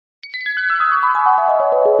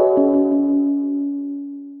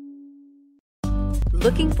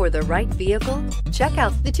Looking for the right vehicle? Check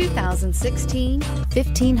out the 2016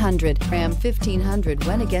 1500. Ram 1500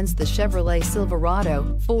 went against the Chevrolet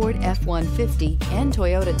Silverado, Ford F-150, and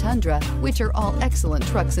Toyota Tundra, which are all excellent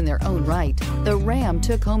trucks in their own right. The Ram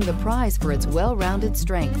took home the prize for its well-rounded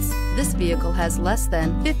strengths. This vehicle has less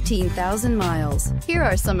than 15,000 miles. Here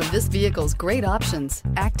are some of this vehicle's great options: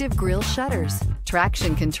 active grille shutters,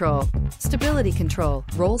 traction control, stability control,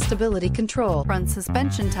 roll stability control, front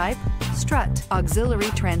suspension type, strut, auxiliary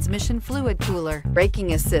transmission fluid cooler,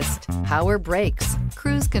 braking assist, power brakes,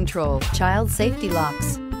 cruise control, child safety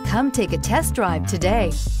locks. Come take a test drive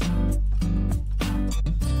today.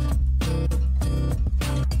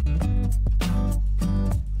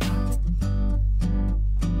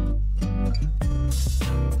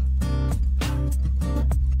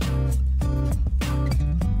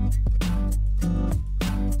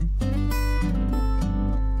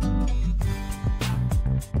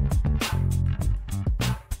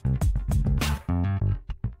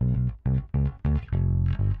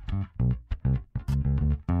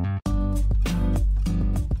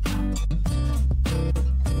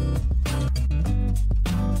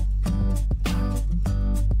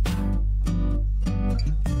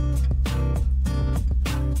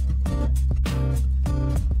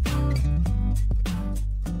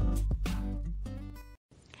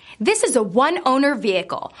 This is a one-owner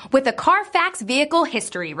vehicle with a Carfax Vehicle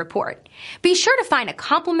History Report. Be sure to find a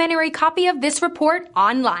complimentary copy of this report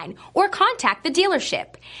online or contact the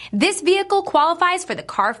dealership. This vehicle qualifies for the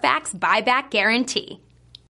Carfax Buyback Guarantee.